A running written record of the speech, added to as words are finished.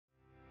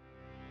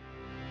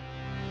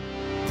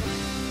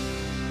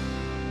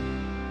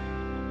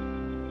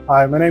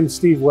Hi, my name is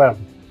Steve Webb.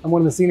 I'm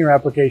one of the senior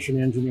application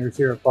engineers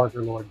here at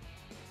Parker Lord.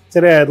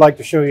 Today I'd like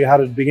to show you how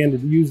to begin to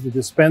use the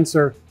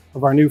dispenser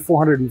of our new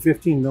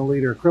 415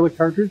 milliliter acrylic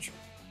cartridge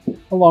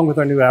along with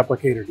our new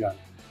applicator gun.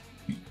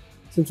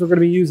 Since we're going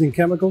to be using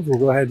chemicals, we'll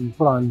go ahead and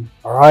put on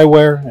our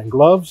eyewear and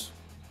gloves.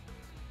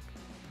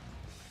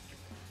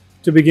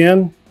 To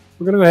begin,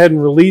 we're going to go ahead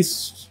and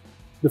release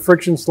the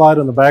friction slide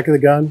on the back of the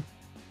gun.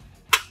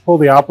 Pull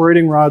the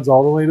operating rods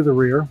all the way to the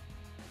rear.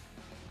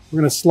 We're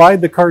going to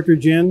slide the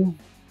cartridge in.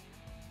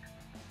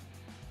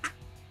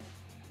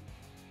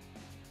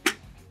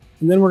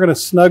 And then we're going to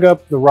snug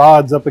up the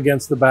rods up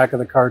against the back of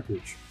the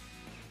cartridge.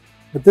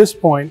 At this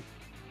point,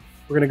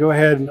 we're going to go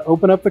ahead and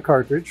open up the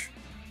cartridge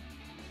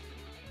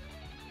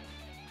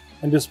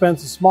and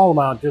dispense a small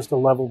amount just to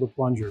level the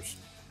plungers.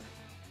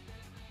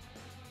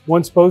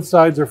 Once both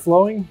sides are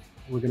flowing,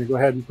 we're going to go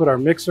ahead and put our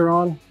mixer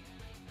on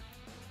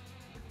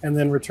and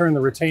then return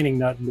the retaining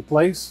nut into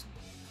place.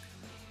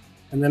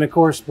 And then, of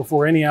course,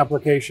 before any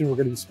application, we're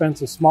going to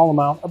dispense a small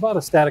amount, about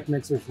a static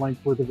mixer's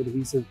length worth of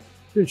adhesive,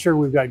 to ensure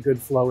we've got good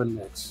flow and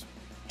mix.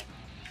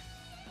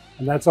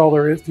 And that's all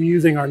there is to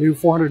using our new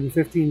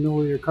 415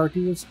 milliliter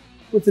cartridges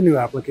with the new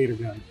applicator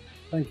gun.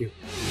 Thank you.